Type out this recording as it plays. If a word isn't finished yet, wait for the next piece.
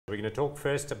We're going to talk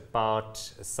first about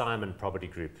Simon Property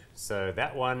Group. So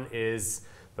that one is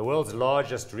the world's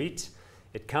largest REIT.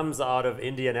 It comes out of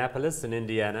Indianapolis in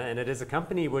Indiana, and it is a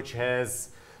company which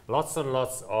has lots and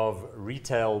lots of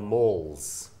retail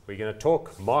malls. We're going to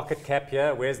talk market cap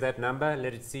here. Where's that number?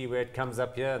 Let it see where it comes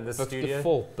up here in this studio.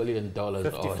 $54 billion.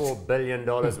 $54 billion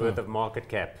worth of market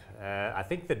cap. I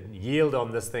think the yield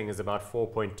on this thing is about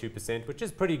 4.2%, which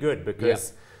is pretty good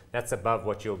because that's above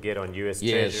what you'll get on US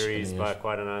Treasuries by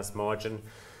quite a nice margin.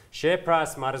 Share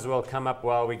price might as well come up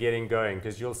while we're getting going,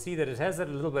 because you'll see that it has a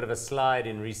little bit of a slide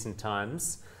in recent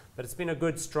times, but it's been a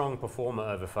good, strong performer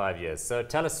over 5 years. So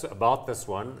tell us about this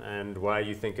one and why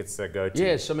you think it's a go-to.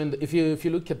 Yes, I mean, if you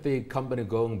look at the company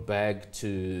going back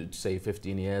to, say,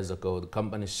 15 years ago, the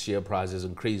company's share price has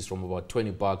increased from about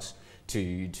 $20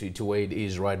 to where it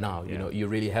is right now. You know, you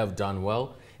really have done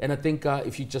well. And I think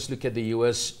if you just look at the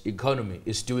US economy,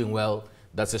 it's doing well.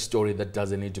 That's a story that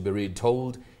doesn't need to be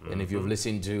retold. And if you've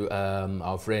listened to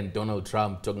our friend Donald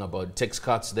Trump talking about tax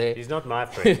cuts there. He's not my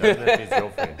friend. I don't know if he's your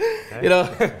friend. You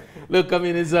know, look, I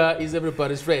mean, he's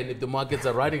everybody's friend if the markets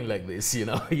are riding like this, you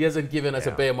know. He hasn't given us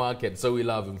a bear market, so we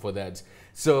love him for that.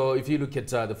 So if you look at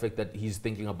the fact that he's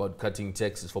thinking about cutting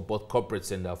taxes for both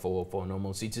corporates and for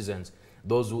normal citizens,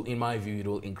 those will, in my view, it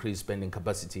will increase spending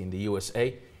capacity in the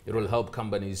USA. It will help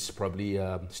companies probably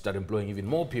start employing even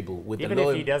more people. With even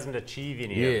if he doesn't achieve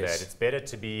any of that, it's better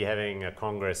to be having a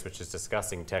Congress which is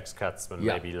discussing tax cuts and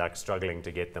maybe like struggling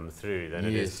to get them through than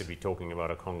it is to be talking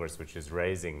about a Congress which is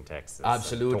raising taxes.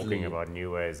 Absolutely. Talking about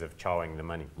new ways of chowing the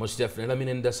money. Most definitely. I mean,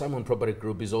 in the Simon Property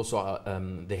Group is also,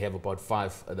 they have about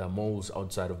 5 other malls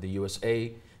outside of the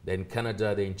USA. They're in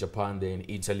Canada, they're in Japan, they're in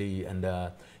Italy, and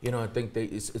you know, I think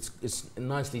it's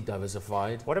nicely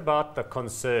diversified. What about the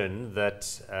concern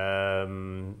that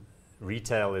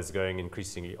retail is going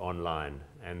increasingly online,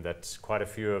 and that quite a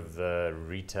few of the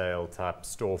retail type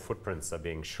store footprints are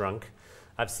being shrunk?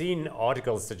 I've seen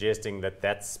articles suggesting that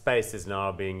that space is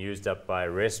now being used up by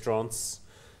restaurants,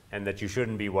 and that you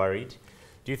shouldn't be worried.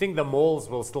 Do you think the malls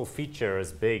will still feature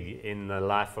as big in the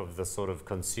life of the sort of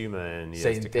consumer in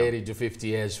years to come? 30 to 50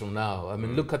 years from now. I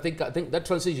mean, look, I think that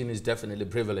transition is definitely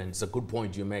prevalent. It's a good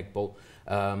point you make, Paul.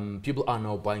 People are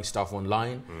now buying stuff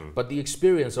online, but the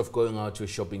experience of going out to a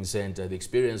shopping center, the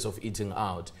experience of eating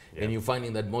out, and you're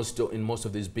finding that in most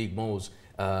of these big malls,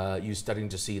 you're starting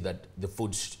to see that the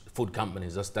food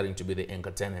companies are starting to be the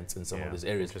anchor tenants in some of these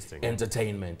areas.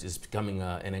 Entertainment is becoming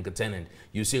an anchor tenant.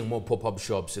 You're seeing more pop-up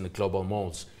shops in the global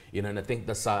malls. You know, and I think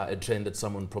that's a trend that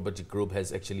Simon Property Group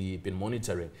has actually been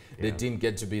monitoring. They didn't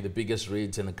get to be the biggest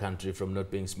REIT in the country from not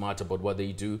being smart about what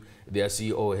they do. Their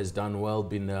CEO has done well,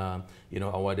 been you know,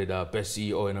 awarded best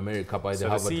CEO in America by the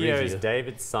Harvard Review. So the CEO is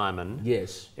David Simon.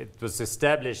 Yes. It was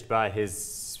established by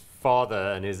his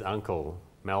father and his uncle,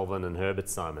 Melvin and Herbert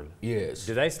Simon. Yes.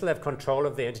 Do they still have control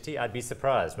of the entity? I'd be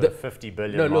surprised with a $50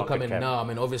 billion market cap. No, I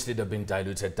mean, obviously they've been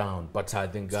diluted down, but I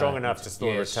think strong enough to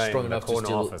still retain the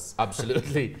corner office.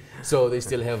 Absolutely. So they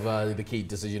still have the key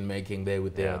decision making there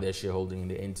with their shareholding in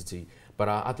the entity. But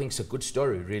I think it's a good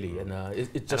story, really. And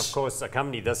and of course, a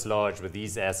company this large with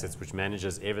these assets, which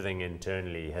manages everything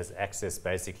internally, has access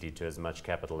basically to as much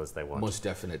capital as they want. Most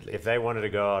definitely. If they wanted to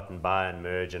go out and buy and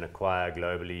merge and acquire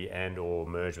globally and or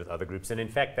merge with other groups, and in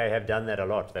fact, they have done that a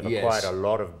lot. They've acquired a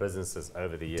lot of businesses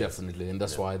over the years. Definitely, and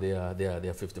that's why they are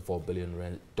 $54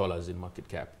 billion in market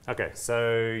cap. Okay,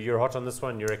 so you're hot on this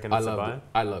one. You reckon it's a buy?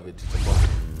 I love it.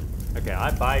 Okay,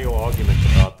 I buy your argument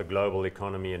about the global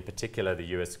economy, in particular the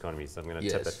US economy, so I'm going to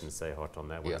tip it and say hot on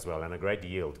that one as well, and a great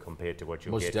yield compared to what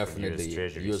you'll get from US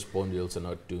Treasuries. US bond yields are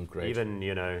not doing great. Even,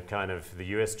 you know, kind of the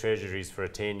US Treasuries for a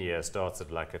 10-year starts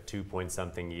at like a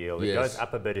 2-point-something yield. It goes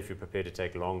up a bit if you're prepared to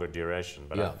take longer duration,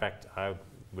 but in fact, I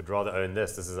would rather own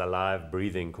this. This is a live,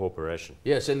 breathing corporation.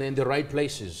 Yes, and in the right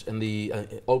places, and the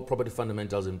all property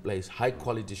fundamentals in place,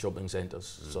 high-quality shopping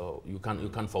centers, so you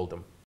can't fault them.